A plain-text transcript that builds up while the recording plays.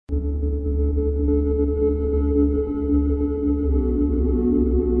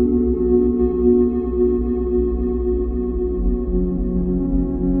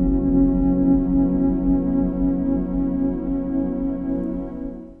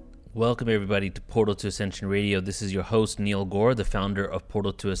Welcome, everybody, to Portal to Ascension Radio. This is your host, Neil Gore, the founder of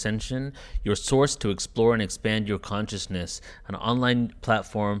Portal to Ascension, your source to explore and expand your consciousness, an online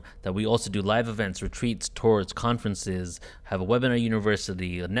platform that we also do live events, retreats, tours, conferences, have a webinar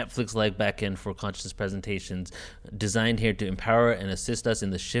university, a Netflix-like backend for consciousness presentations, designed here to empower and assist us in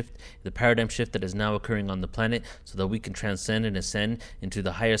the paradigm shift that is now occurring on the planet, so that we can transcend and ascend into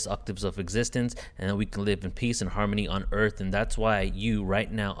the highest octaves of existence, and that we can live in peace and harmony on Earth. And that's why you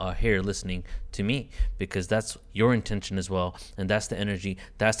right now are here listening to me, because that's your intention as well, and that's the energy,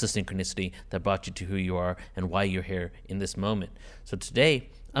 that's the synchronicity that brought you to who you are and why you're here in this moment. So today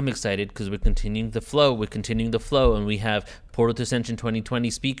I'm excited because we're continuing the flow, and we have Portal to Ascension 2020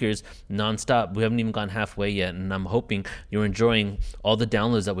 speakers nonstop. We haven't even gone halfway yet, and I'm hoping you're enjoying all the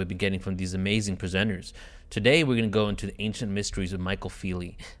downloads that we've been getting from these amazing presenters. Today, we're going to go into the ancient mysteries of Michael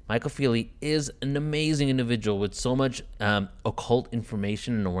Feely. Michael Feely is an amazing individual with so much occult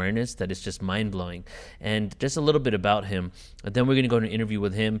information and awareness that it's just mind-blowing. And just a little bit about him. And then we're going to go to an interview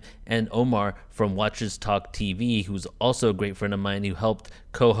with him and Omar from Watchers Talk TV, who's also a great friend of mine who helped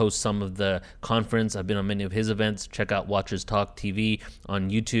co-host some of the conference. I've been on many of his events. Check out Watchers Talk TV on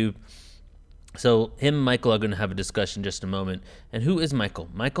YouTube. So him and Michael are going to have a discussion in just a moment. And who is Michael?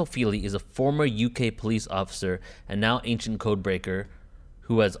 Michael Feely is a former UK police officer and now ancient codebreaker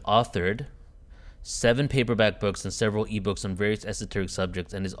who has authored 7 paperback books and several ebooks on various esoteric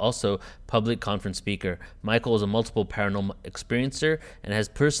subjects, and is also public conference speaker. Michael is a multiple paranormal experiencer and has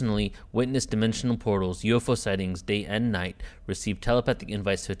personally witnessed dimensional portals, UFO sightings day and night, received telepathic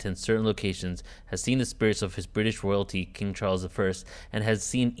invites to attend certain locations, has seen the spirits of his British royalty, King Charles I, and has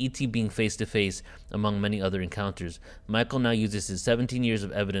seen E.T. being face-to-face, among many other encounters. Michael now uses his 17 years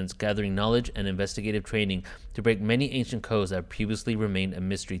of evidence, gathering knowledge and investigative training to break many ancient codes that previously remained a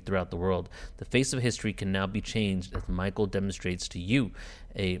mystery throughout the world. The face of history can now be changed as Michael demonstrates to you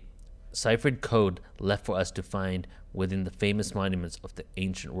a ciphered code left for us to find within the famous monuments of the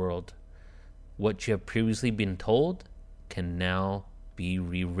ancient world. What you have previously been told can now be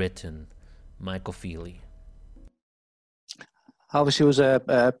rewritten. Michael Feely. Obviously, I was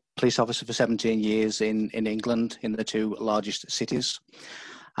a police officer for 17 years in England, in the 2 largest cities.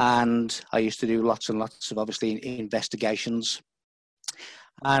 And I used to do lots and lots of, obviously, investigations.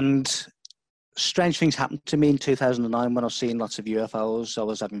 And strange things happened to me in 2009 when I was seeing lots of UFOs. I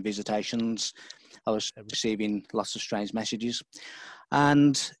was having visitations. I was receiving lots of strange messages.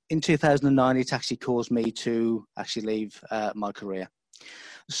 And in 2009, it actually caused me to actually leave my career.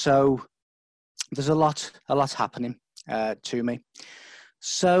 So there's a lot happening to me.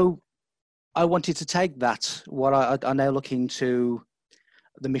 So I wanted to take that, what I now look into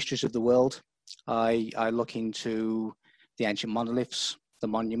the mysteries of the world. I look into the ancient monoliths, the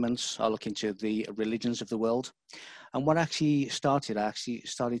monuments. I look into the religions of the world. And what I actually started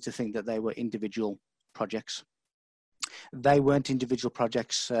to think that they were individual projects. They weren't individual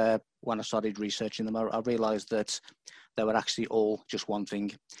projects when I started researching them. I realized that they were actually all just one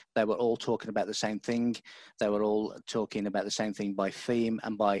thing. They were all talking about the same thing. They were all talking about the same thing by theme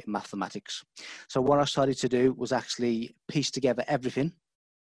and by mathematics. So what I started to do was actually piece together everything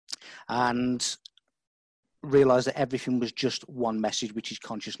and realize that everything was just one message, which is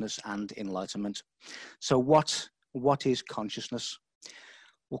consciousness and enlightenment. So what is consciousness?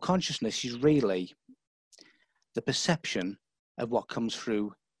 Well, consciousness is really the perception of what comes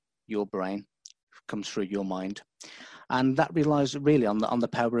through your brain, comes through your mind. And that relies really on the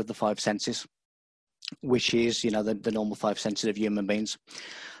power of the 5 senses, which is, the normal 5 senses of human beings.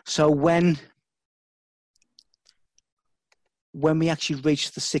 So when we actually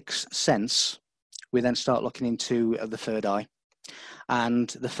reach the 6th sense, we then start looking into the 3rd eye. And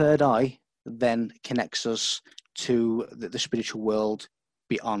the 3rd eye then connects us to the spiritual world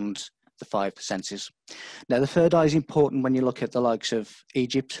beyond the 5 senses. Now, the 3rd eye is important when you look at the likes of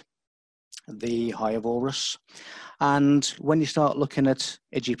Egypt, the High of Horus, and when you start looking at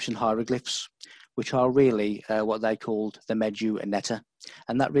Egyptian hieroglyphs, which are really what they called the Medu Netta,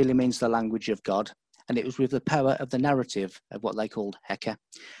 and that really means the language of God. And it was with the power of the narrative of what they called Heka,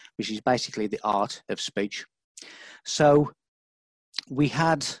 which is basically the art of speech. So we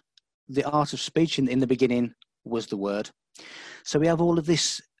had the art of speech in the beginning was the word. So we have all of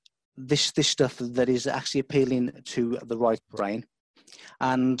this stuff that is actually appealing to the right brain,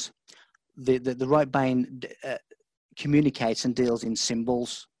 and the right brain communicates and deals in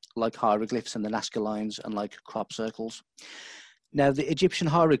symbols like hieroglyphs and the Nazca lines and like crop circles. Now, the Egyptian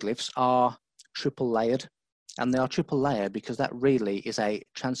hieroglyphs are triple layered, and they are triple layered because that really is a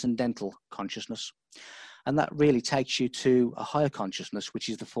transcendental consciousness, and that really takes you to a higher consciousness, which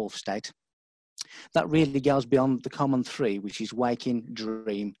is the 4th state. That really goes beyond the common three, which is waking,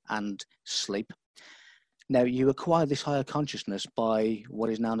 dream, and sleep. Now, you acquire this higher consciousness by what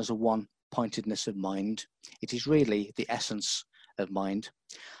is known as a one-pointedness of mind. It is really the essence of mind.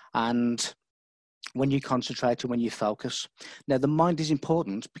 And when you concentrate and when you focus. Now, the mind is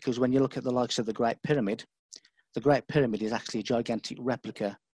important because when you look at the likes of the Great Pyramid is actually a gigantic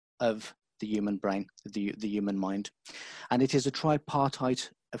replica of the human brain, the human mind. And it is a tripartite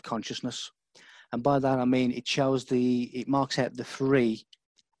of consciousness. And by that, I mean, it marks out the three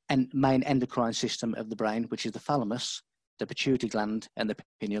main endocrine system of the brain, which is the thalamus, the pituitary gland, and the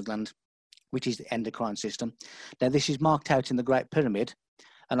pineal gland, which is the endocrine system. Now, this is marked out in the Great Pyramid,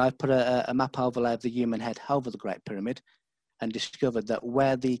 and I've put a map overlay of the human head over the Great Pyramid and discovered that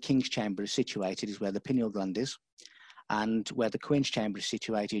where the king's chamber is situated is where the pineal gland is, and where the queen's chamber is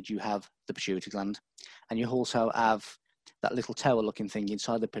situated, you have the pituitary gland. And you also have that little tower-looking thing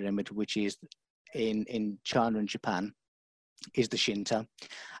inside the pyramid, which is in China and Japan, is the Shinto,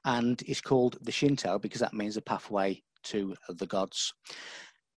 and it's called the Shinto because that means the pathway to the gods.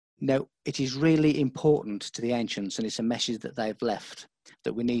 Now, it is really important to the ancients, and it's a message that they've left,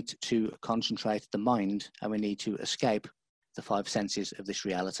 that we need to concentrate the mind and we need to escape the five senses of this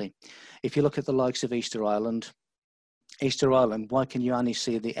reality. If you look at the likes of Easter Island, why can you only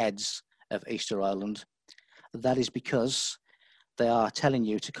see the heads of Easter Island? That is because they are telling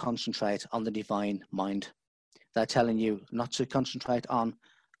you to concentrate on the divine mind. They're telling you not to concentrate on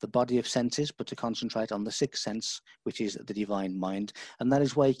the body of senses, but to concentrate on the sixth sense, which is the divine mind. And that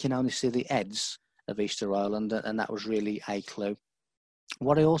is why you can only see the heads of Easter Island, and that was really a clue.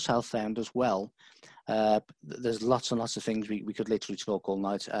 What I also found as well, there's lots and lots of things we could literally talk all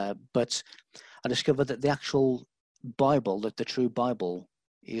night, but I discovered that the actual Bible, that the true Bible,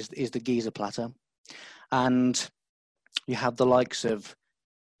 is the Giza Plateau. And you have the likes of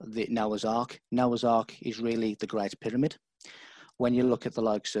the Noah's Ark. Noah's Ark is really the Great Pyramid. When you look at the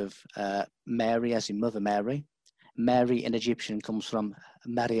likes of Mary, as in Mother Mary, Mary in Egyptian comes from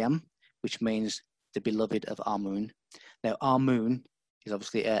Mariam, which means the beloved of Amun. Now, Amun is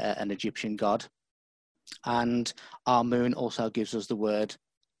obviously an Egyptian god, and Amun also gives us the word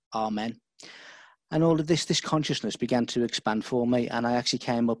Amen. And all of this consciousness began to expand for me, and I actually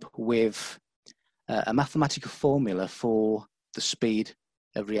came up with a mathematical formula for the speed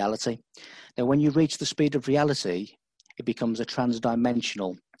of reality. Now, when you reach the speed of reality, it becomes a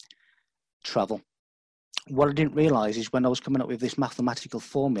trans-dimensional travel. What I didn't realize is when I was coming up with this mathematical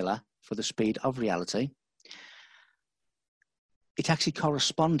formula for the speed of reality, it actually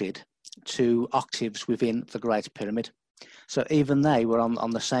corresponded to octaves within the Great Pyramid. So even they were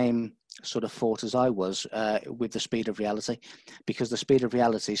on the same sort of thought as I was with the speed of reality, because the speed of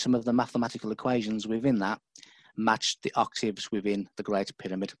reality, some of the mathematical equations within that matched the octaves within the Great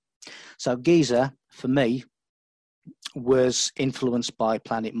Pyramid. So Giza, for me, was influenced by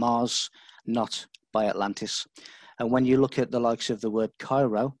planet Mars, not by Atlantis. And when you look at the likes of the word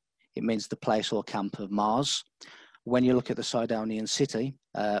Cairo, it means the place or camp of Mars. When you look at the Sidonian city,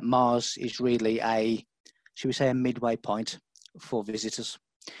 Mars is really a midway point for visitors.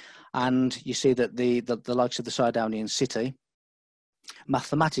 And you see that the likes of the Sidonian city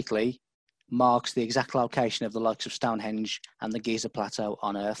mathematically marks the exact location of the likes of Stonehenge and the Giza Plateau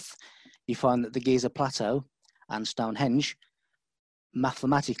on Earth. You find that the Giza Plateau and Stonehenge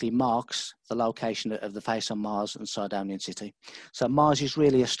mathematically marks the location of the face on Mars and Sidonian city. So Mars is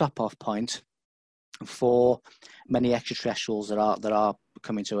really a stop-off point for many extraterrestrials that are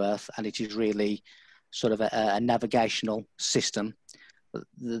coming to Earth, and it is really sort of a navigational system.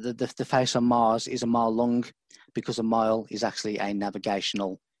 The face on Mars is a mile long because a mile is actually a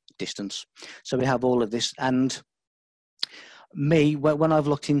navigational distance. So we have all of this, and me, when I've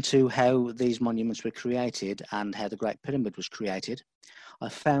looked into how these monuments were created and how the Great Pyramid was created, I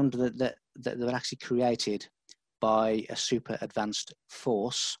found that they were actually created by a super advanced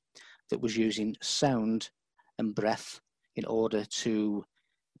force that was using sound and breath in order to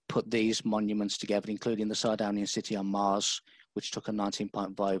put these monuments together, including the Sidonian city on Mars, which took a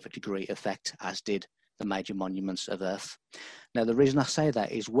 19.5 degree effect, as did the major monuments of Earth. Now, the reason I say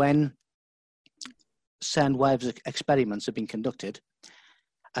that is when sound waves experiments have been conducted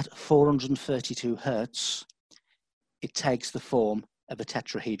at 432 hertz, it takes the form of a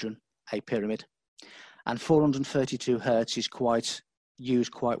tetrahedron, a pyramid. And 432 hertz is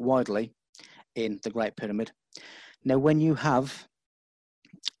used quite widely in the Great Pyramid. Now, when you have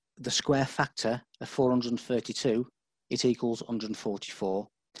the square factor of 432, it equals 144.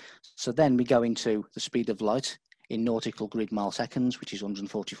 So then we go into the speed of light in nautical grid mile seconds, which is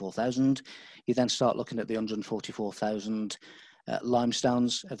 144,000. You then start looking at the 144,000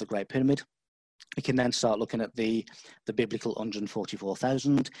 limestones of the Great Pyramid. We can then start looking at the biblical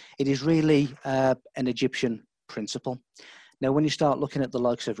 144,000. It is really an Egyptian principle. Now, when you start looking at the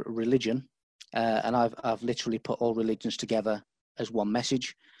likes of religion, and I've literally put all religions together as one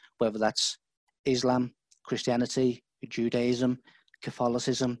message, whether that's Islam, Christianity, Judaism,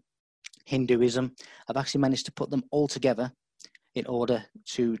 Catholicism, Hinduism. I've actually managed to put them all together in order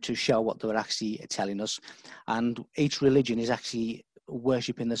to show what they're actually telling us. And each religion is actually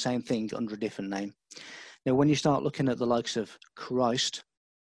worshipping the same thing under a different name. Now, when you start looking at the likes of Christ,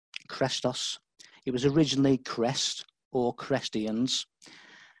 Christos, it was originally Crest or Crestians.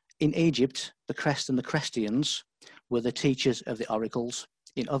 In Egypt, the Crest and the Crestians were the teachers of the oracles.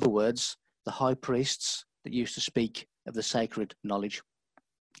 In other words, the high priests that used to speak of the sacred knowledge.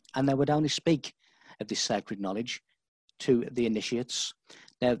 And they would only speak of this sacred knowledge to the initiates.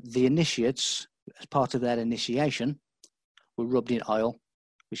 Now, the initiates, as part of their initiation, were rubbed in oil,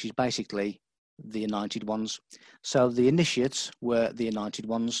 which is basically the anointed ones. So the initiates were the anointed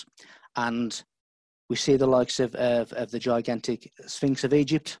ones, and we see the likes of the gigantic Sphinx of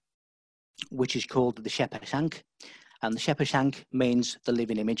Egypt, which is called the Shepeshank, and the Shepeshank means the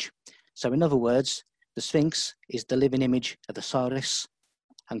living image. So in other words, the Sphinx is the living image of Osiris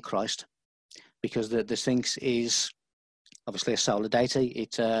and Christ, because the Sphinx is obviously a solar deity.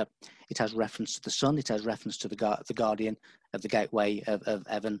 It has reference to the sun. It has reference to the guardian of the gateway of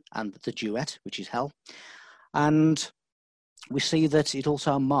heaven and the duet, which is hell. And we see that it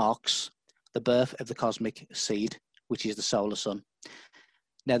also marks the birth of the cosmic seed, which is the solar sun.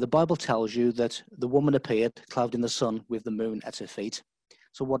 Now, the Bible tells you that the woman appeared clothed in the sun with the moon at her feet.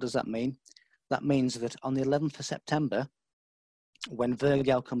 So what does that mean? That means that on the 11th of September, when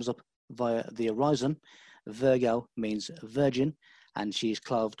Virgo comes up via the horizon, Virgo means virgin, and she is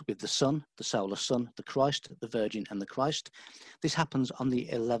clothed with the sun, the solar sun, the Christ, the Virgin, and the Christ. This happens on the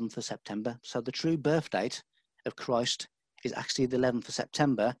 11th of September. So the true birth date of Christ is actually the 11th of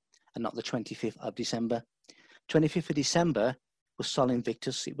September and not the 25th of December. 25th of December was Sol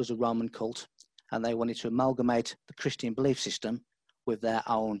Invictus. It was a Roman cult, and they wanted to amalgamate the Christian belief system with their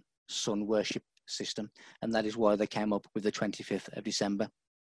own sun worship system, and that is why they came up with the 25th of December.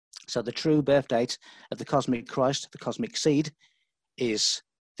 So the true birth date of the cosmic Christ, the cosmic seed, is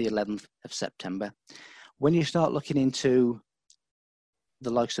the 11th of September. When you start looking into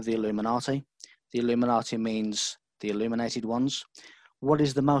the likes of the Illuminati means the illuminated ones. What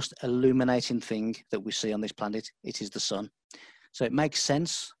is the most illuminating thing that we see on this planet? It is the sun. So it makes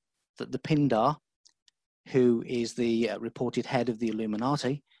sense that the Pindar, who is the reported head of the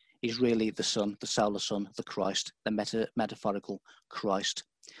Illuminati, is really the sun, the solar sun, the Christ, the metaphorical Christ.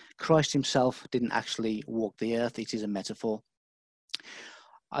 Christ himself didn't actually walk the earth. It is a metaphor.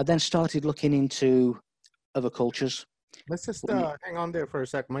 I then started looking into other cultures. Let's just hang on there for a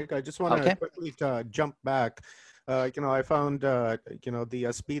sec, Mike. I just want to quickly jump back. I found, the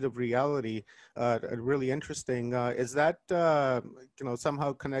speed of reality really interesting. Is that,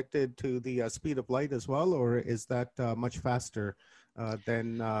 somehow connected to the speed of light as well, or is that much faster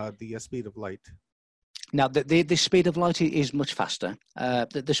than the speed of light? Now, the speed of light is much faster.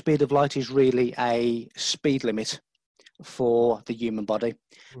 The speed of light is really a speed limit for the human body.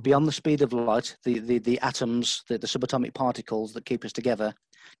 Mm-hmm. Beyond the speed of light, the atoms, the subatomic particles that keep us together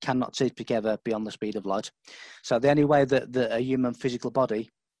cannot sit together beyond the speed of light. So the only way that a human physical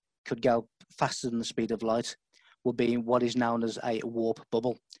body could go faster than the speed of light would be in what is known as a warp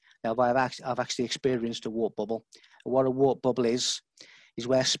bubble. Now, I've actually experienced a warp bubble. What a warp bubble is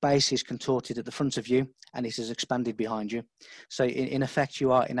where space is contorted at the front of you and it is expanded behind you. So in effect,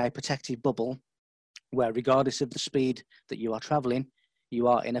 you are in a protective bubble where regardless of the speed that you are traveling, you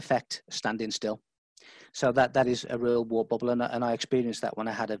are in effect standing still. So that is a real warp bubble, and I experienced that when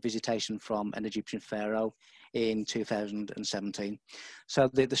I had a visitation from an Egyptian pharaoh in 2017. So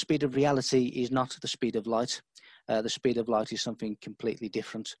the speed of reality is not the speed of light. The speed of light is something completely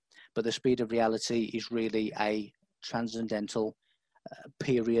different, but the speed of reality is really a transcendental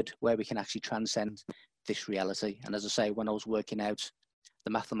period where we can actually transcend this reality. And as I say, when I was working out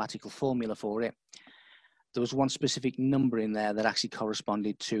the mathematical formula for it, there was one specific number in there that actually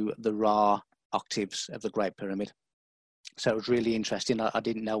corresponded to the Ra octaves of the Great Pyramid. So it was really interesting. I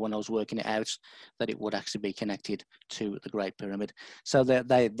didn't know when I was working it out that it would actually be connected to the Great Pyramid. So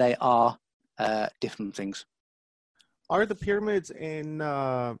they are different things. Are the pyramids in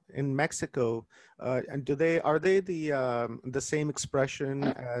Mexico, and are they the same expression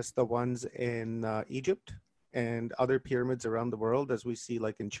as the ones in Egypt and other pyramids around the world, as we see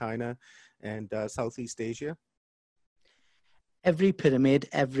like in China and Southeast Asia? Every pyramid,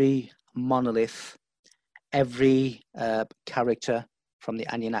 every monolith, every character from the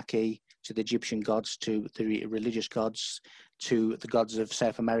Anunnaki to the Egyptian gods, to the religious gods, to the gods of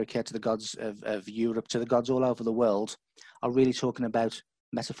South America, to the gods of Europe, to the gods all over the world, are really talking about,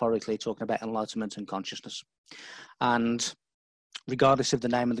 metaphorically, talking about enlightenment and consciousness. And regardless of the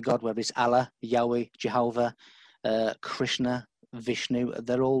name of the god, whether it's Allah, Yahweh, Jehovah, Krishna, Vishnu,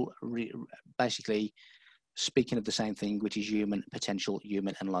 they're all basically speaking of the same thing, which is potential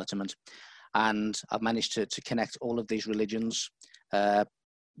human enlightenment. And I've managed to connect all of these religions,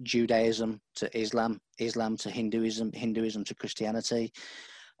 Judaism to Islam, Islam to Hinduism, Hinduism to Christianity.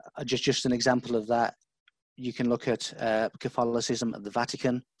 Just an example of that, you can look at Catholicism at the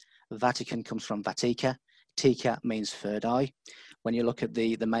Vatican. Vatican comes from Vatica. Tika means third eye. When you look at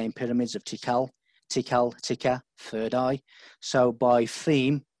the main pyramids of Tikal, Tika, third eye. So by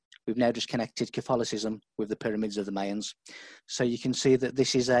theme, we've now just connected Catholicism with the pyramids of the Mayans. So you can see that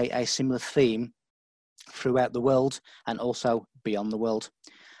this is a similar theme throughout the world and also beyond the world.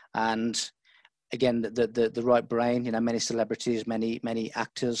 And again, the right brain, many celebrities, many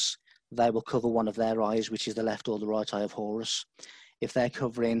actors, they will cover one of their eyes, which is the left or the right eye of Horus. If they're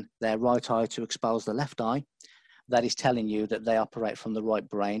covering their right eye to expose the left eye, that is telling you that they operate from the right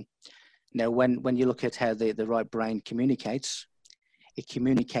brain. Now, when you look at how the right brain communicates, it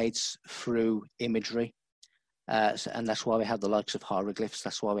communicates through imagery. And that's why we have the likes of hieroglyphs.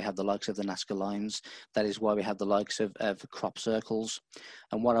 That's why we have the likes of the Nazca lines. That is why we have the likes of crop circles.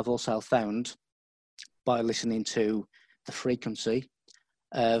 And what I've also found by listening to the frequency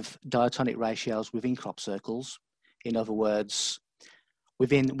of diatonic ratios within crop circles, in other words,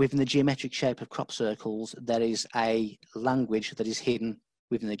 within the geometric shape of crop circles, there is a language that is hidden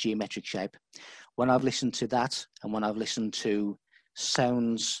within the geometric shape. When I've listened to that, and when I've listened to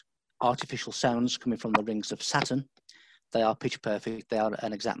sounds, artificial sounds coming from the rings of Saturn, they are pitch perfect, they are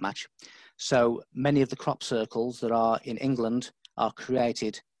an exact match. So many of the crop circles that are in England are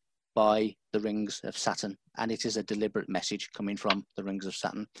created by the rings of Saturn, and it is a deliberate message coming from the rings of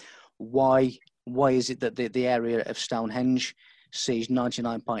Saturn. Why is it that the area of Stonehenge sees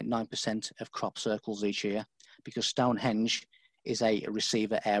 99.9% of crop circles each year? Because Stonehenge is a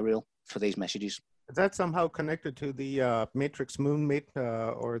receiver aerial for these messages. Is that somehow connected to the matrix moon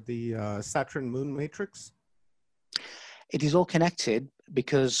or the Saturn moon matrix? It is all connected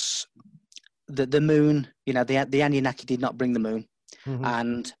because the moon, the Anunnaki did not bring the moon,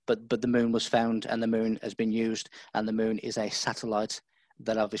 but the moon was found, and the moon has been used, and the moon is a satellite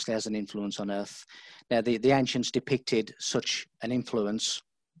that obviously has an influence on Earth. Now, the ancients depicted such an influence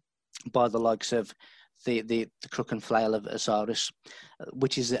by the likes of the crook and flail of Osiris,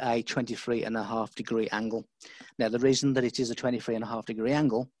 which is a 23.5 degree angle. Now, the reason that it is a 23.5 degree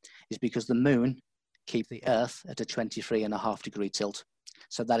angle is because the moon keeps the Earth at a 23.5 degree tilt.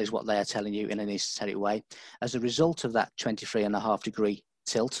 So that is what they are telling you in an esoteric way. As a result of that 23.5 degree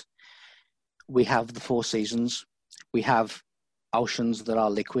tilt, we have the 4 seasons, we have oceans that are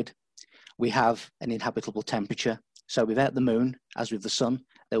liquid, we have an inhabitable temperature. So without the moon, as with the sun,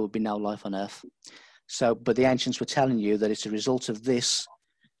 there would be no life on Earth. So, but the ancients were telling you that it's a result of this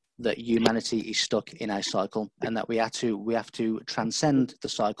that humanity is stuck in a cycle, and that we have to transcend the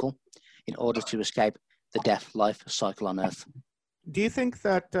cycle in order to escape the death-life cycle on Earth. Do you think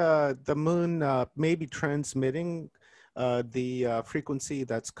that the moon may be transmitting the frequency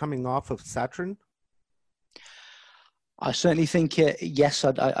that's coming off of Saturn? I certainly think yes,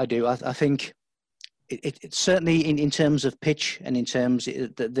 I do. I think it certainly in terms of pitch and in terms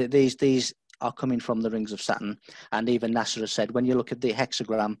these are coming from the rings of Saturn. And even NASA has said, when you look at the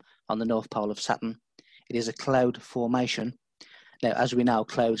hexagram on the North Pole of Saturn, it is a cloud formation. Now, as we know,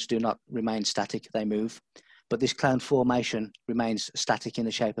 clouds do not remain static, they move. But this cloud formation remains static in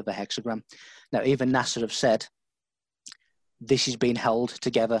the shape of a hexagram. Now, even NASA have said, this is being held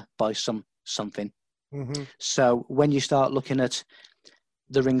together by something. So when you start looking at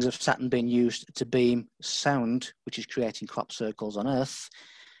the rings of Saturn being used to beam sound, which is creating crop circles on Earth,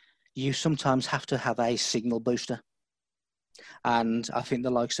 you sometimes have to have a signal booster. And I think the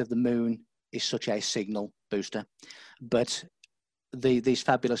likes of the moon is such a signal booster. But these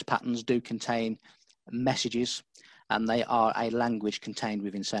fabulous patterns do contain messages, and they are a language contained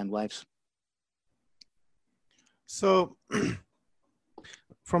within sound waves. So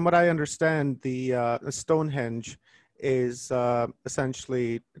from what I understand, the Stonehenge is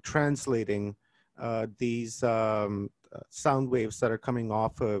essentially translating these sound waves that are coming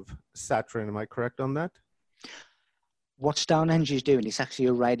off of Saturn. Am I correct on that? What Stonehenge is doing is actually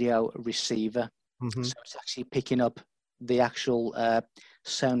a radio receiver. So it's actually picking up the actual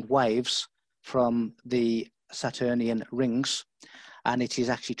sound waves from the Saturnian rings, and it is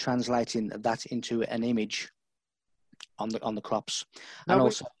actually translating that into an image on the crops. Now, and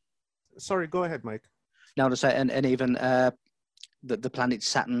also, Sorry, go ahead, Mike. No, to say, and even the planet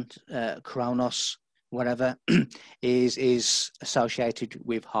Saturn, Kronos, whatever, is associated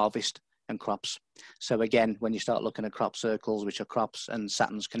with harvest and crops. So again, when you start looking at crop circles, which are crops and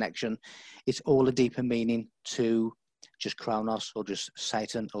Saturn's connection, it's all a deeper meaning to just Kronos or just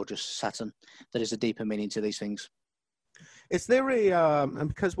Satan or just Saturn. There is a deeper meaning to these things. Is there a,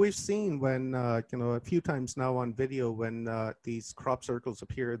 because we've seen when, a few times now on video, when these crop circles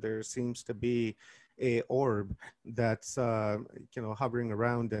appear, there seems to be a orb that's, hovering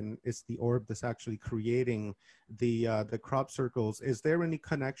around, and it's the orb that's actually creating the crop circles. Is there any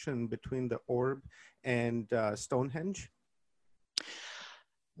connection between the orb and Stonehenge?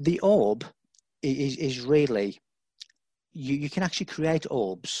 The orb is really, you can actually create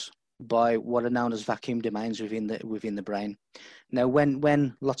orbs by what are known as vacuum domains within the brain. Now,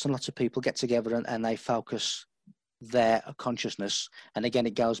 when lots and lots of people get together and they focus their consciousness, and again,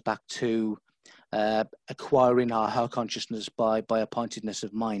 it goes back to acquiring our consciousness by a pointedness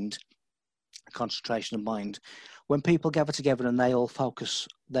of mind, concentration of mind. When people gather together and they all focus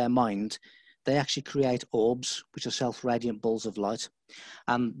their mind, they actually create orbs, which are self-radiant balls of light.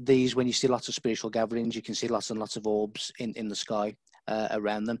 And these, when you see lots of spiritual gatherings, you can see lots and lots of orbs in the sky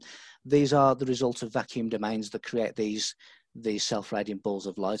around them. These are the result of vacuum domains that create these self-radiant balls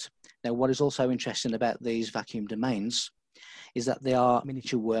of light. Now, what is also interesting about these vacuum domains is that they are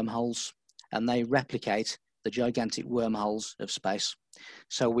miniature wormholes, and they replicate the gigantic wormholes of space.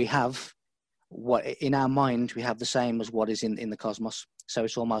 So we have what in our mind, we have the same as what is in the cosmos. So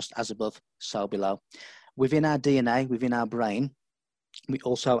it's almost as above, so below. Within our DNA, within our brain, we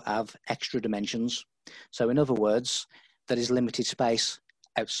also have extra dimensions. So in other words, there is limited space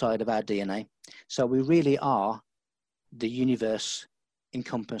outside of our DNA. So we really are the universe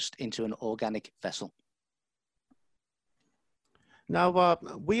encompassed into an organic vessel. Now,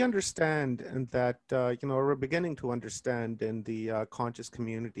 we understand that, we're beginning to understand in the conscious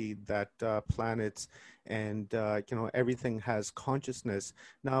community that planets and, everything has consciousness.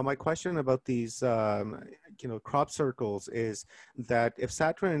 Now, my question about these, crop circles is that if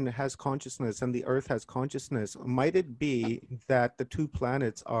Saturn has consciousness and the Earth has consciousness, might it be that the two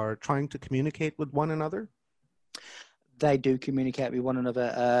planets are trying to communicate with one another? They do communicate with one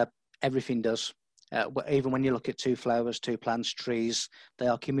another. Everything does. Even when you look at two flowers, two plants, trees, they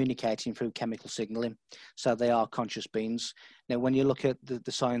are communicating through chemical signaling. So they are conscious beings. Now, when you look at the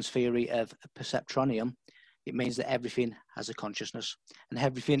science theory of perceptronium, it means that everything has a consciousness, and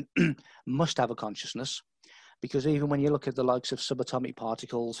everything must have a consciousness, because even when you look at the likes of subatomic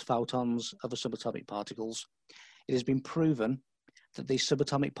particles, photons, other subatomic particles, it has been proven that these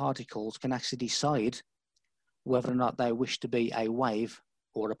subatomic particles can actually decide whether or not they wish to be a wave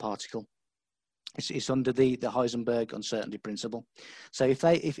or a particle. It's under the Heisenberg uncertainty principle. So if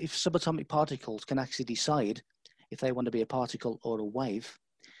subatomic particles can actually decide if they want to be a particle or a wave,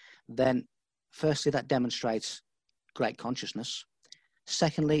 then firstly, that demonstrates great consciousness.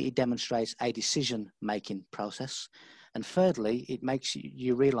 Secondly, it demonstrates a decision-making process. And thirdly, it makes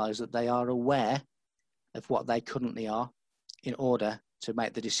you realize that they are aware of what they currently are in order to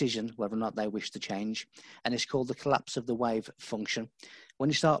make the decision whether or not they wish to change. And it's called the collapse of the wave function. When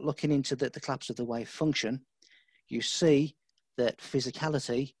you start looking into the collapse of the wave function, you see that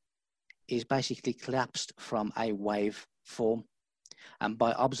physicality is basically collapsed from a wave form. And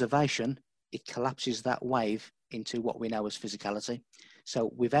by observation, it collapses that wave into what we know as physicality.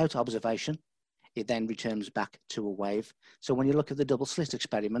 So without observation, it then returns back to a wave. So when you look at the double slit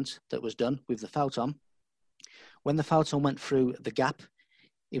experiment that was done with the photon, when the photon went through the gap,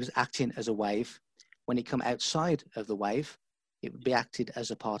 it was acting as a wave. When it come outside of the wave, it would be acted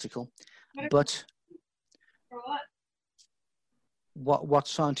as a particle. But what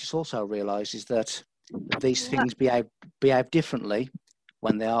scientists also realize is that these things behave differently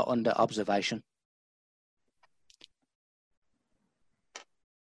when they are under observation.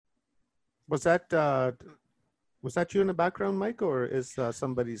 Was that you in the background, Mike, or is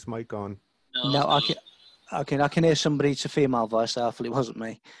somebody's mic on? No, I can hear somebody. It's a female voice. So hopefully it wasn't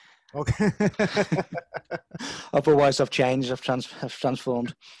me. Okay. Otherwise, I've changed. I've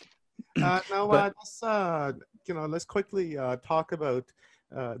transformed. Let's quickly talk about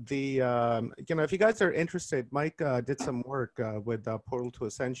if you guys are interested, Mike did some work with Portal to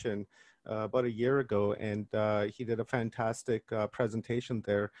Ascension about a year ago, and he did a fantastic presentation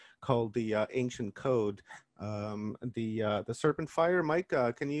there called the Ancient Code, the Serpent Fire. Mike,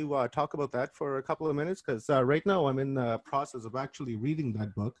 can you talk about that for a couple of minutes? Because right now I'm in the process of actually reading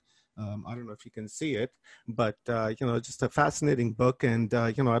that book. I don't know if you can see it, but just a fascinating book, and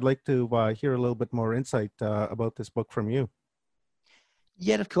I'd like to hear a little bit more insight about this book from you.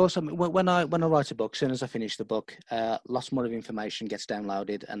 Yeah, of course. I mean, when I write a book, as soon as I finish the book, lots more of information gets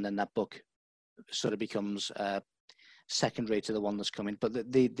downloaded, and then that book sort of becomes secondary to the one that's coming.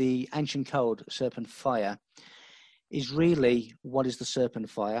 But the ancient code, Serpent Fire, is really what is the Serpent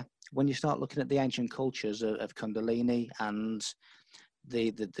Fire. When you start looking at the ancient cultures of Kundalini and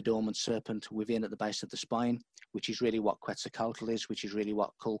the dormant serpent within at the base of the spine, which is really what Quetzalcoatl is, which is really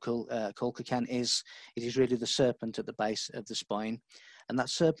what Kukulkan is. It is really the serpent at the base of the spine. And that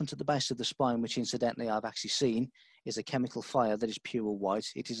serpent at the base of the spine, which incidentally I've actually seen, is a chemical fire that is pure white.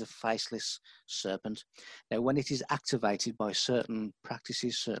 It is a faceless serpent. Now, when it is activated by certain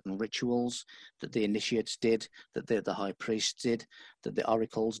practices, certain rituals that the initiates did, that the high priests did, that the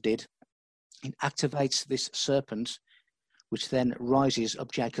oracles did, it activates this serpent, which then rises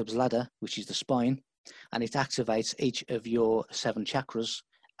up Jacob's ladder, which is the spine, and it activates each of your 7 chakras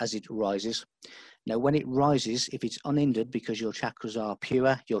as it rises. Now, when it rises, if it's unhindered because your chakras are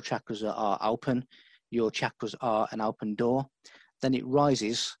pure, your chakras are open, your chakras are an open door, then it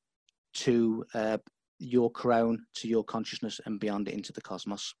rises to your crown, to your consciousness and beyond into the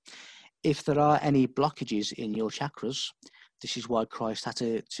cosmos. If there are any blockages in your chakras, this is why Christ had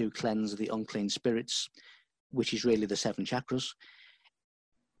to cleanse the unclean spirits, which is really the 7 chakras.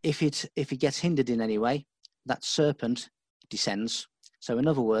 If it gets hindered in any way, that serpent descends. So in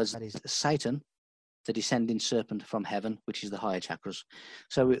other words, that is Satan, the descending serpent from heaven, which is the higher chakras.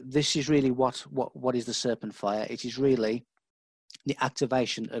 So this is really what is the serpent fire. It is really the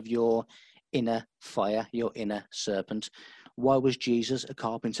activation of your inner fire, your inner serpent. Why was Jesus a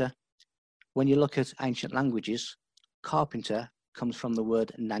carpenter? When you look at ancient languages, carpenter comes from the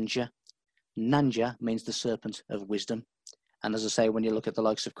word Nanja. Nanja means the serpent of wisdom. And as I say, when you look at the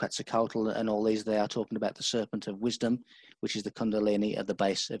likes of Quetzalcoatl and all these, they are talking about the serpent of wisdom, which is the Kundalini at the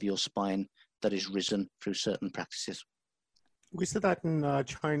base of your spine that is risen through certain practices. We see that in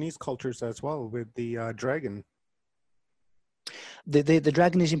Chinese cultures as well with the dragon. The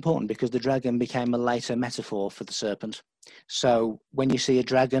dragon is important because the dragon became a later metaphor for the serpent. So when you see a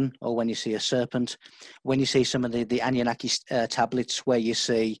dragon or when you see a serpent, when you see some of the Anunnaki tablets where you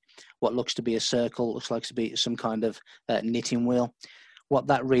see what looks to be a circle, looks like to be some kind of knitting wheel, what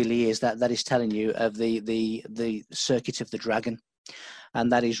that really is, that is telling you of the circuit of the dragon.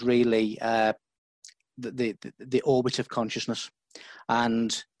 And that is really the orbit of consciousness.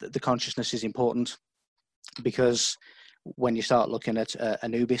 And the consciousness is important because when you start looking at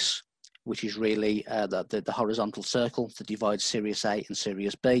Anubis, which is really the horizontal circle that divides Sirius A and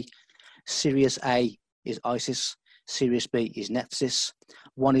Sirius B. Sirius A is Isis, Sirius B is Nephthys.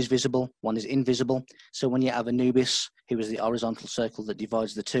 One is visible, one is invisible. So when you have Anubis, who is the horizontal circle that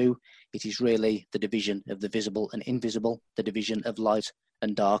divides the two, it is really the division of the visible and invisible, the division of light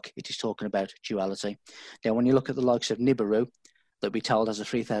and dark. It is talking about duality. Now, when you look at the likes of Nibiru, that we told has a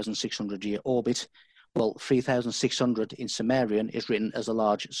 3,600-year orbit, well, 3,600 in Sumerian is written as a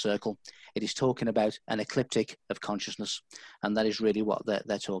large circle. It is talking about an ecliptic of consciousness, and that is really what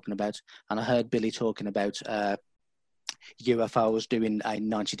they're talking about. And I heard Billy talking about UFOs doing a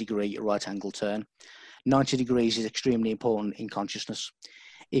 90-degree right-angle turn. 90 degrees is extremely important in consciousness.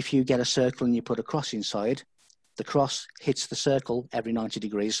 If you get a circle and you put a cross inside, the cross hits the circle every 90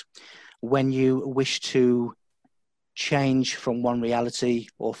 degrees. When you wish to change from one reality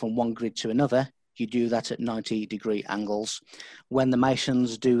or from one grid to another, you do that at 90-degree angles. When the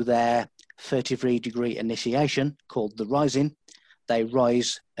Masons do their 33-degree initiation, called the rising, they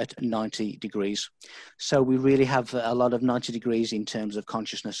rise at 90 degrees. So we really have a lot of 90 degrees in terms of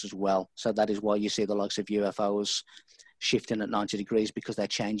consciousness as well. So that is why you see the likes of UFOs shifting at 90 degrees, because they're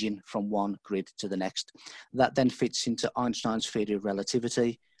changing from one grid to the next. That then fits into Einstein's theory of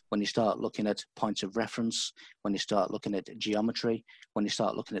relativity. When you start looking at points of reference, when you start looking at geometry, when you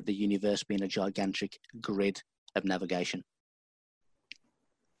start looking at the universe being a gigantic grid of navigation.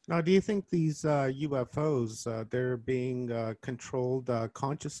 Now, do you think these UFOs, they're being controlled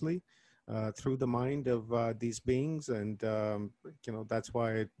consciously through the mind of these beings? And, that's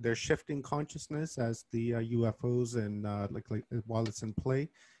why they're shifting consciousness as the UFOs and while it's in play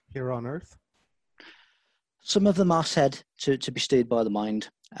here on Earth? Some of them are said to be steered by the mind.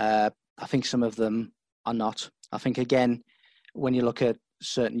 I think some of them are not. I think, again, when you look at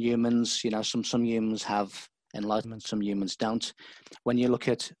certain humans, some humans have enlightenment, some humans don't. When you look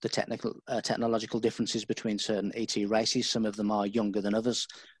at the technological differences between certain ET races, some of them are younger than others.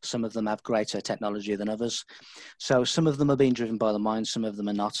 Some of them have greater technology than others. So some of them are being driven by the mind, some of them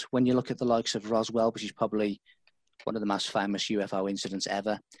are not. When you look at the likes of Roswell, which is probably one of the most famous UFO incidents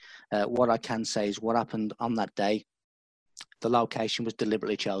ever, what I can say is what happened on that day, the location was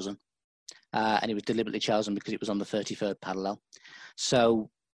deliberately chosen. and it was deliberately chosen because it was on the 33rd parallel. So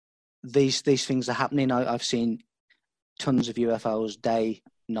these things are happening. I've seen tons of UFOs day,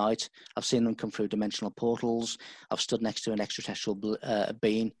 night. I've seen them come through dimensional portals. I've stood next to an extraterrestrial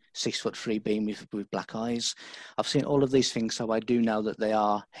being, 6'3" being with black eyes. I've seen all of these things, so I do know that they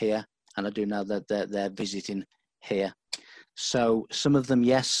are here, and I do know that they're visiting here. So some of them,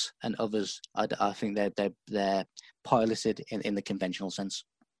 yes, and others, I think they're piloted in the conventional sense.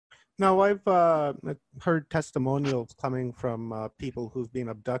 Now, I've heard testimonials coming from people who've been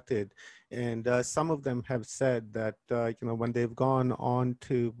abducted, and some of them have said that, when they've gone on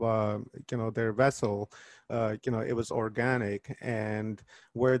to, their vessel, it was organic, and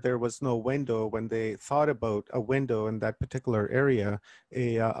where there was no window, when they thought about a window in that particular area,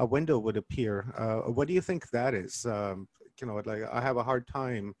 a window would appear. What do you think that is? Like, I have a hard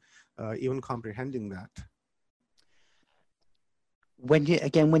time even comprehending that. When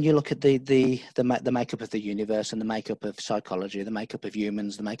you look at the makeup of the universe and the makeup of psychology, the makeup of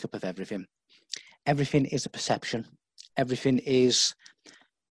humans, the makeup of everything is a perception. Everything is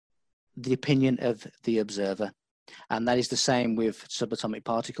the opinion of the observer, and that is the same with subatomic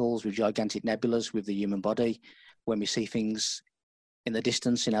particles, with gigantic nebulas, with the human body. When we see things in the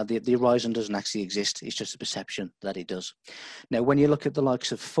distance, the horizon doesn't actually exist. It's just a perception that it does. Now, when you look at the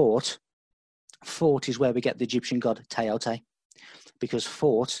likes of Thought is where we get the Egyptian god Teote, because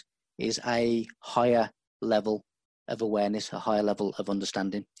thought is a higher level of awareness, a higher level of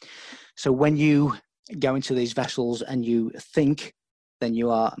understanding. So when you go into these vessels and you think, then you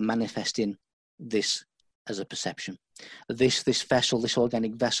are manifesting this as a perception. This vessel, this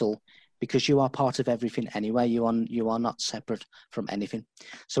organic vessel, because you are part of everything anyway, you are not separate from anything.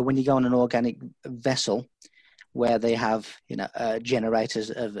 So when you go on an organic vessel where they have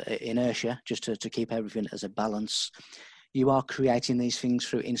generators of inertia just to keep everything as a balance, you are creating these things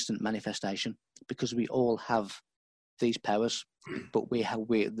through instant manifestation, because we all have these powers, but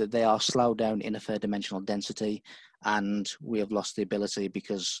they are slowed down in a third dimensional density, and we have lost the ability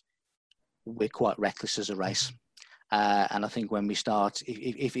because we're quite reckless as a race. And I think when we start,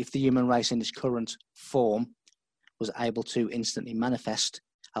 if the human race in its current form was able to instantly manifest,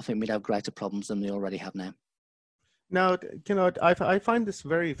 I think we'd have greater problems than we already have now. Now, I find this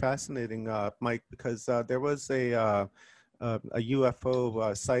very fascinating, Mike, because there was a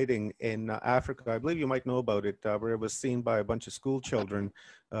UFO sighting in Africa. I believe you might know about it, where it was seen by a bunch of school children,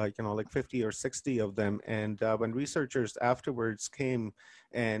 like 50 or 60 of them. And when researchers afterwards came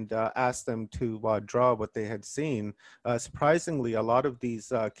and asked them to draw what they had seen, surprisingly, a lot of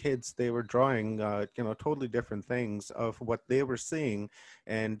these kids, they were drawing, totally different things of what they were seeing.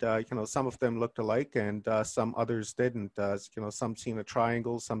 And, some of them looked alike and some others didn't. Some seen a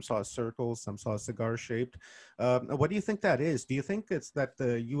triangle, some saw a circle, some saw a cigar shaped. What do you think that is? Do you think it's that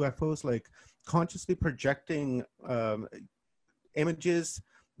the UFOs like consciously projecting images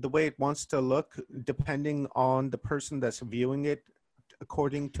the way it wants to look, depending on the person that's viewing it,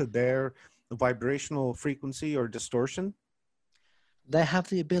 according to their vibrational frequency or distortion? They have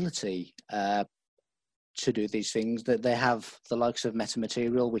the ability to do these things. That they have the likes of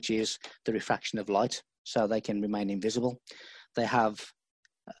metamaterial, which is the refraction of light, so they can remain invisible. They have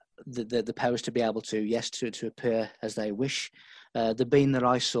the powers to be able to appear as they wish. The being that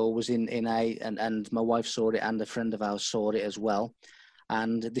I saw was and my wife saw it, and a friend of ours saw it as well.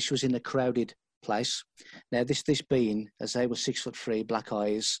 And this was in a crowded place. Now, this being, as I was 6'3", black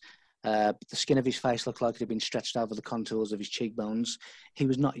eyes, the skin of his face looked like it had been stretched over the contours of his cheekbones. He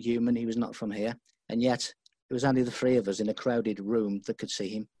was not human. He was not from here. And yet, it was only the three of us in a crowded room that could see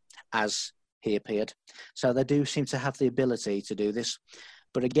him as he appeared. So they do seem to have the ability to do this.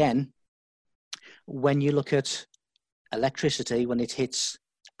 But again, when you look at electricity, when it hits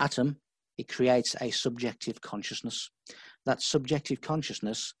atom, it creates a subjective consciousness. That subjective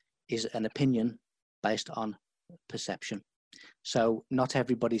consciousness is an opinion based on perception. So not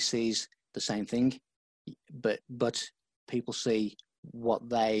everybody sees the same thing, but people see what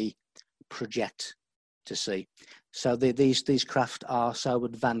they project to see. So these craft are so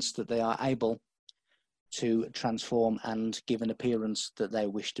advanced that they are able to transform and give an appearance that they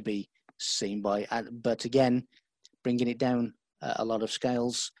wish to be seen by. But again, bringing it down a lot of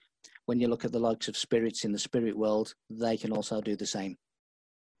scales, when you look at the likes of spirits in the spirit world, they can also do the same.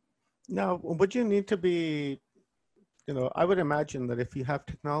 Now, would you need to be, I would imagine that if you have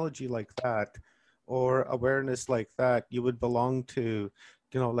technology like that or awareness like that, you would belong to,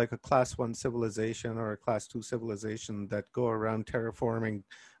 like a class 1 civilization or a class 2 civilization that go around terraforming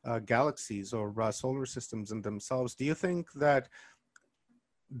galaxies or solar systems in themselves. Do you think that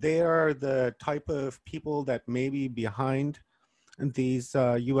they are the type of people that may be behind these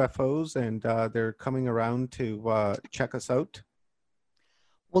UFOs, and they're coming around to check us out?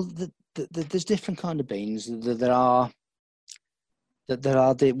 Well, there's different kind of beings. There are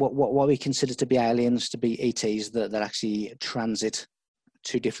what we consider to be aliens, to be ETs, that actually transit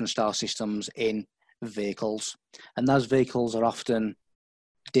to different star systems in vehicles, and those vehicles are often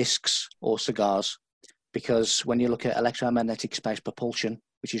discs or cigars, because when you look at electromagnetic space propulsion,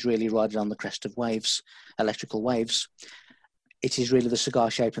 which is really riding on the crest of waves, electrical waves, it is really the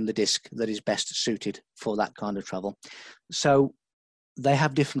cigar shape and the disc that is best suited for that kind of travel. So they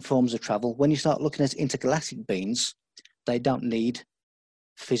have different forms of travel. When you start looking at intergalactic beings, they don't need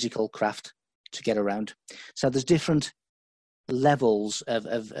physical craft to get around. So there's different levels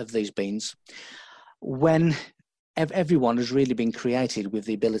of these beings. When everyone has really been created with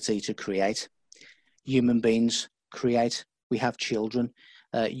the ability to create. Human beings create. We have children.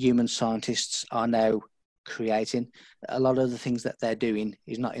 Human scientists are now creating. A lot of the things that they're doing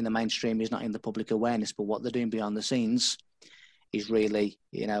is not in the mainstream, is not in the public awareness, but what they're doing behind the scenes is really,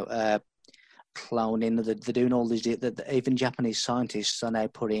 cloning. They're doing all these. Even Japanese scientists are now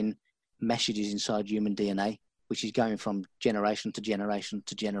putting messages inside human DNA, which is going from generation to generation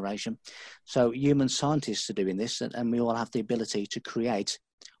to generation. So human scientists are doing this, and we all have the ability to create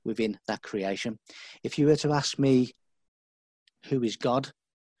within that creation. If you were to ask me who is God,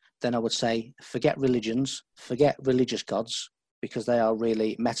 then I would say forget religions, forget religious gods, because they are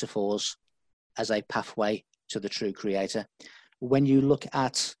really metaphors as a pathway to the true creator. When you look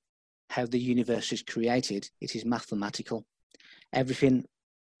at how the universe is created, it is mathematical. Everything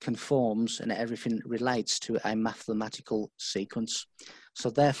conforms and everything relates to a mathematical sequence.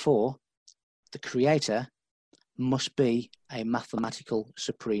 So therefore, the creator must be a mathematical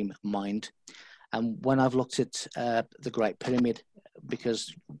supreme mind. And when I've looked at the Great Pyramid,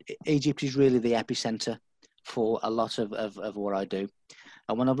 because Egypt is really the epicenter for a lot of what I do.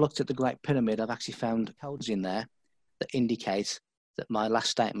 And when I've looked at the Great Pyramid, I've actually found codes in there that indicate that my last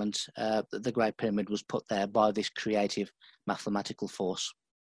statement, that the Great Pyramid was put there by this creative mathematical force.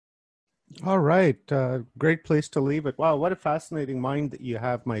 All right. Great place to leave it. Wow, what a fascinating mind that you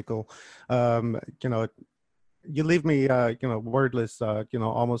have, Michael. You leave me, wordless,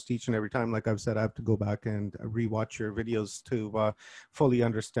 almost each and every time. Like I've said, I have to go back and rewatch your videos to fully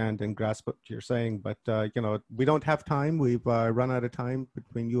understand and grasp what you're saying. But, we don't have time. We've run out of time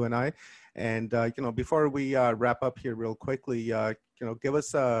between you and I. And, before we wrap up here real quickly, give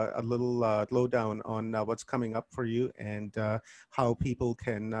us a little lowdown on what's coming up for you and how people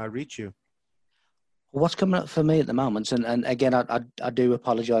can reach you. What's coming up for me at the moment, and again, I do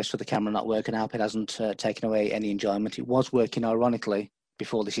apologise for the camera not working. I hope it hasn't taken away any enjoyment. It was working, ironically,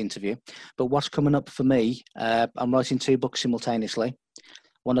 before this interview. But what's coming up for me, I'm writing 2 books simultaneously.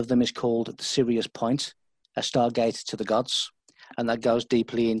 One of them is called The Sirius Point, A Stargate to the Gods. And that goes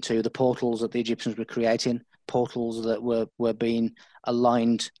deeply into the portals that the Egyptians were creating, portals that were being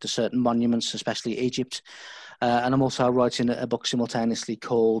aligned to certain monuments, especially Egypt. And I'm also writing a book simultaneously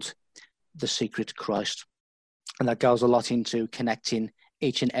called The Secret Christ, and that goes a lot into connecting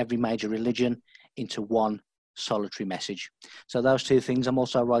each and every major religion into one solitary message. So those 2 things. I'm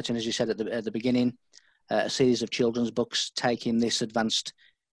also writing, as you said at the beginning, a series of children's books, taking this advanced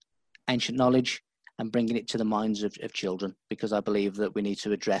ancient knowledge and bringing it to the minds of children, because I believe that we need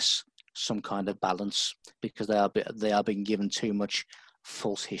to address some kind of balance, because they are being given too much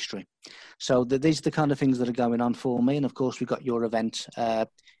false history. So these are the kind of things that are going on for me, and of course we've got your event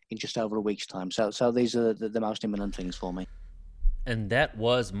in just over a week's time. So these are the most imminent things for me. And that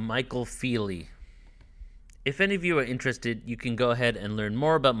was Michael Feely. If any of you are interested, you can go ahead and learn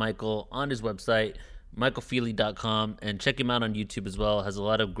more about Michael on his website, michaelfeely.com, and check him out on YouTube as well. It has a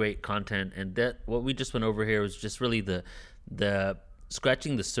lot of great content, and that what we just went over here was just really the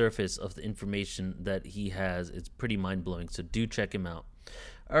scratching the surface of the information that he has. It's pretty mind-blowing, so do check him out.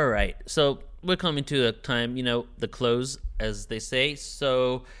 All right, so we're coming to a time, the close, as they say.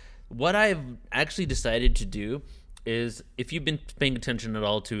 So what I've actually decided to do is, if you've been paying attention at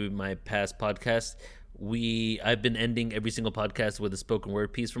all to my past podcasts, I've been ending every single podcast with a spoken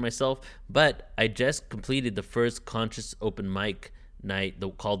word piece for myself, but I just completed the first conscious open mic night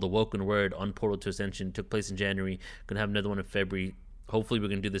called The Woken Word on Portal to Ascension. It took place in January. Going to have another one in February. Hopefully we're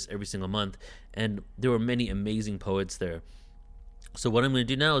going to do this every single month. And there were many amazing poets there. So what I'm going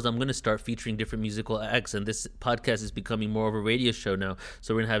to do now is I'm going to start featuring different musical acts, and this podcast is becoming more of a radio show now.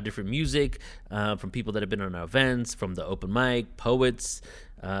 So we're going to have different music from people that have been on our events, from the open mic, poets,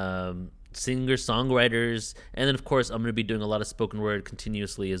 singers, songwriters, and then of course I'm going to be doing a lot of spoken word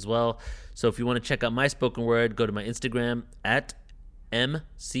continuously as well. So if you want to check out my spoken word, go to my Instagram at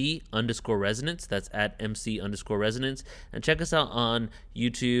MC_resonance. That's at MC_resonance. And check us out on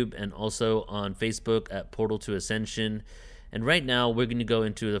YouTube and also on Facebook at Portal to Ascension. And right now we're going to go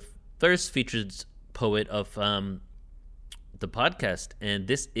into the first featured poet of the podcast, and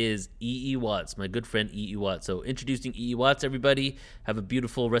this is E.E. Watts, my good friend E.E. Watts. So introducing E.E. Watts, everybody. Have a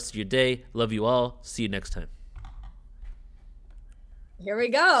beautiful rest of your day. Love you all. See you next time. Here we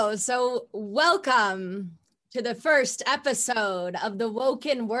go. So welcome to the first episode of The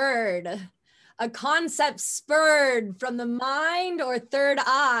Woken Word, a concept spurred from the mind or third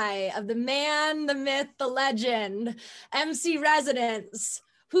eye of the man, the myth, the legend, MC Resonance,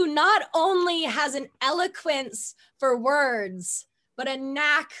 who not only has an eloquence for words, but a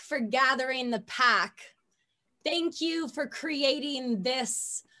knack for gathering the pack. Thank you for creating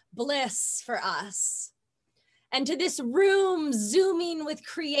this bliss for us. And to this room, zooming with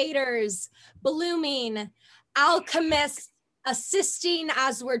creators, blooming, alchemists, assisting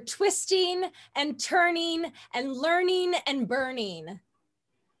as we're twisting and turning and learning and burning.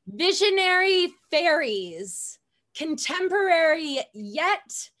 Visionary fairies, contemporary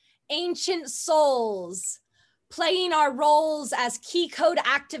yet ancient souls, playing our roles as key code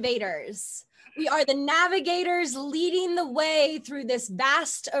activators. We are the navigators leading the way through this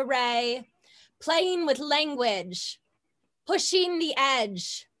vast array, playing with language, pushing the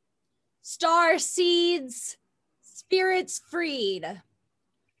edge, star seeds, spirits freed,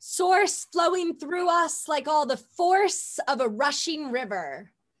 source flowing through us like all the force of a rushing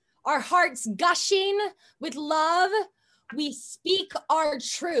river. Our hearts gushing with love, we speak our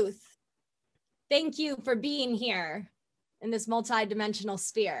truth. Thank you for being here in this multidimensional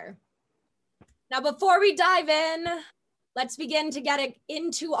sphere. Now, before we dive in, let's begin to get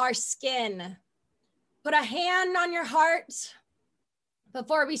into our skin. Put a hand on your heart.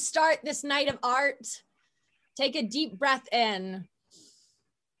 Before we start this night of art, take a deep breath in.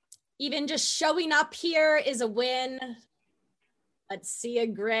 Even just showing up here is a win. Let's see a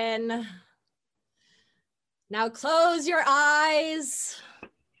grin. Now close your eyes.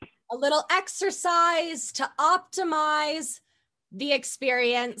 A little exercise to optimize the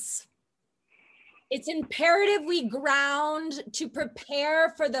experience. It's imperative we ground to prepare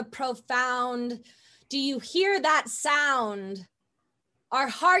for the profound. Do you hear that sound? Our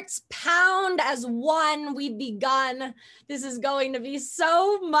hearts pound as one. We've begun. This is going to be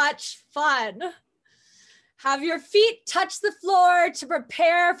so much fun. Have your feet touch the floor to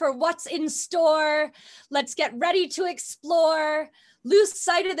prepare for what's in store. Let's get ready to explore. Lose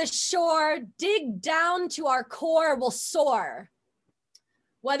sight of the shore. Dig down to our core. We'll soar.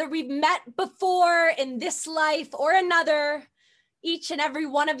 Whether we've met before in this life or another, each and every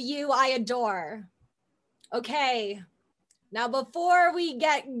one of you I adore. Okay, now before we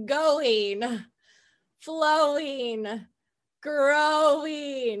get going, flowing,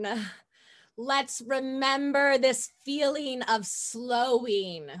 growing, let's remember this feeling of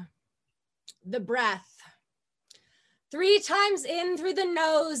slowing the breath. 3 times in through the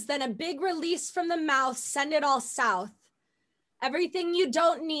nose, then a big release from the mouth, send it all south. Everything you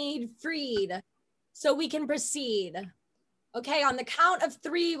don't need, freed, so we can proceed. Okay, on the count of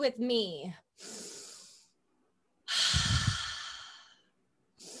 3 with me.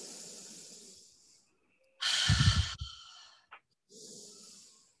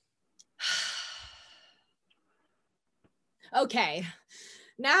 Okay,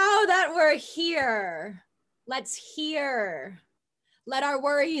 now that we're here, let's hear. Let our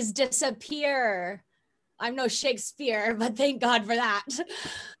worries disappear. I'm no Shakespeare, but thank God for that.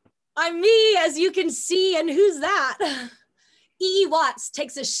 I'm me, as you can see, and who's that? E.E. Watts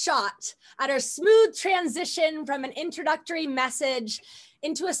takes a shot at her smooth transition from an introductory message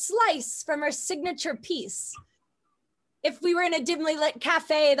into a slice from her signature piece. If we were in a dimly lit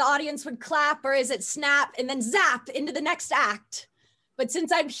cafe, the audience would clap, or is it snap and then zap into the next act? But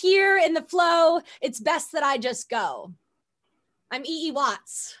since I'm here in the flow, it's best that I just go. I'm E.E.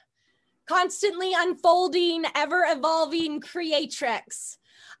 Watts, constantly unfolding, ever-evolving creatrix.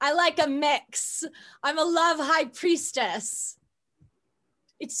 I like a mix. I'm a love high priestess.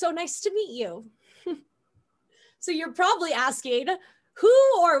 It's so nice to meet you. So you're probably asking, who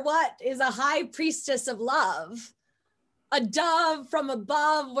or what is a high priestess of love? A dove from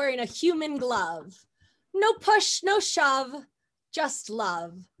above wearing a human glove. No push, no shove, just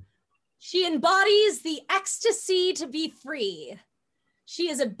love. She embodies the ecstasy to be free. She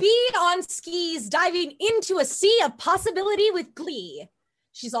is a bee on skis diving into a sea of possibility with glee.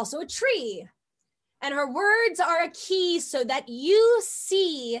 She's also a tree, and her words are a key so that you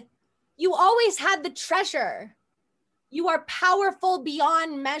see you always had the treasure. You are powerful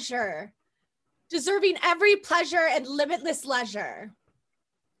beyond measure, deserving every pleasure and limitless leisure.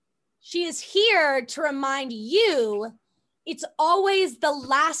 She is here to remind you it's always the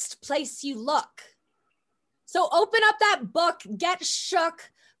last place you look. So open up that book, get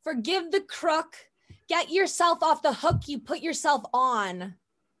shook, forgive the crook, get yourself off the hook you put yourself on.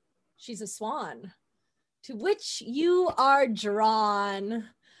 She's a swan to which you are drawn.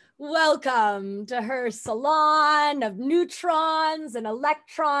 Welcome to her salon of neutrons and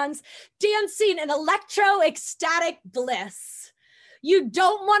electrons, dancing in electro-ecstatic bliss. You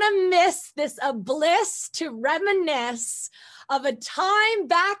don't want to miss this bliss to reminisce of a time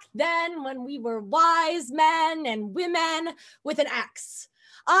back then when we were wise men and women with an X.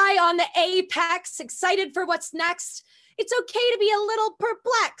 Eye on the apex, excited for what's next. It's okay to be a little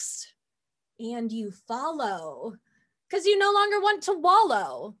perplexed. And you follow, because you no longer want to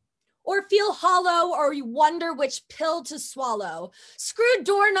wallow or feel hollow, or you wonder which pill to swallow. Screw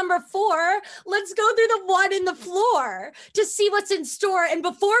door number 4. Let's go through the one in the floor to see what's in store. And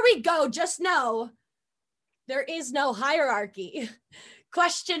before we go, just know there is no hierarchy.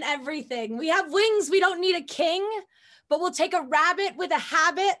 Question everything. We have wings, we don't need a king, but we'll take a rabbit with a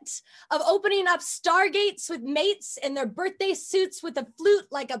habit of opening up stargates with mates in their birthday suits with a flute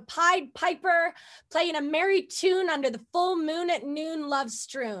like a Pied Piper, playing a merry tune under the full moon at noon, love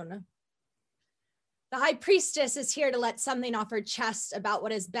strewn. The high priestess is here to let something off her chest about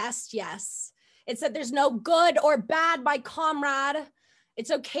what is best, yes. It's that there's no good or bad, my comrade.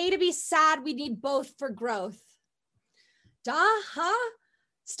 It's okay to be sad, we need both for growth.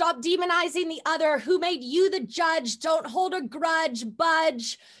 Stop demonizing the other. Who made you the judge? Don't hold a grudge,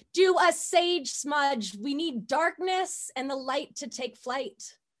 budge. Do a sage smudge. We need darkness and the light to take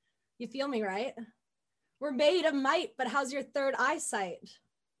flight. You feel me, right? We're made of might, but how's your third eyesight?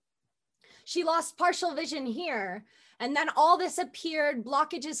 She lost partial vision here, and then all this appeared,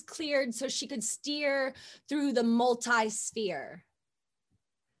 blockages cleared so she could steer through the multi-sphere.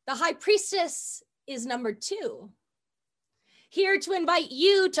 The high priestess is number 2. Here to invite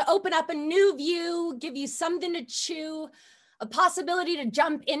you to open up a new view, give you something to chew, a possibility to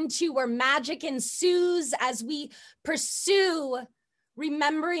jump into where magic ensues as we pursue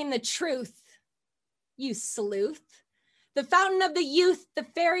remembering the truth. You sleuth. The fountain of the youth, the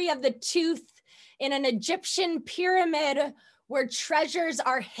fairy of the tooth, in an Egyptian pyramid where treasures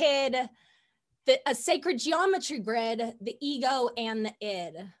are hid, a sacred geometry grid, the ego and the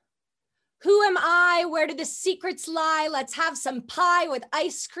id. Who am I? Where do the secrets lie? Let's have some pie with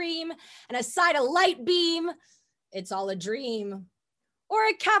ice cream and a side of light beam. It's all a dream. Or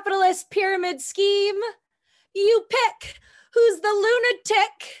a capitalist pyramid scheme. You pick. Who's the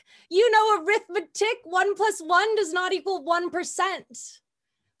lunatic? You know arithmetic, 1 + 1 does not equal 1%.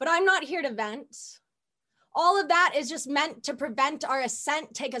 But I'm not here to vent. All of that is just meant to prevent our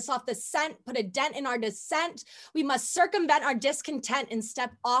ascent, take us off the scent, put a dent in our descent. We must circumvent our discontent and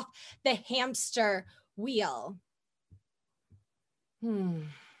step off the hamster wheel.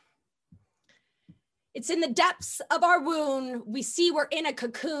 It's in the depths of our wound, we see we're in a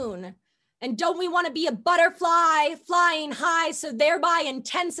cocoon. And don't we want to be a butterfly flying high, so thereby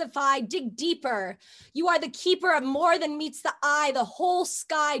intensify, dig deeper. You are the keeper of more than meets the eye, the whole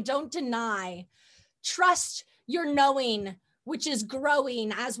sky, don't deny. Trust your knowing, which is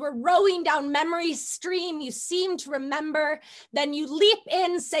growing. As we're rowing down memory's stream, you seem to remember, then you leap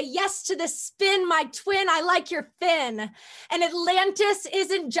in, say yes to the spin, my twin, I like your fin. And Atlantis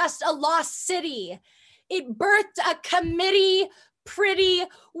isn't just a lost city. It birthed a committee, pretty,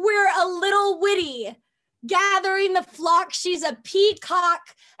 we're a little witty. Gathering the flock, she's a peacock,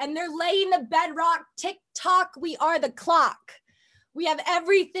 and they're laying the bedrock, tick-tock, we are the clock. We have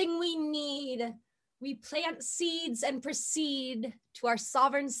everything we need. We plant seeds and proceed to our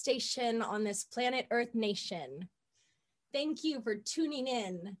sovereign station on this planet Earth nation. Thank you for tuning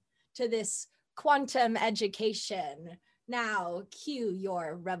in to this quantum education. Now, cue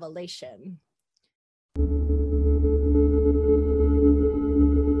your revelation.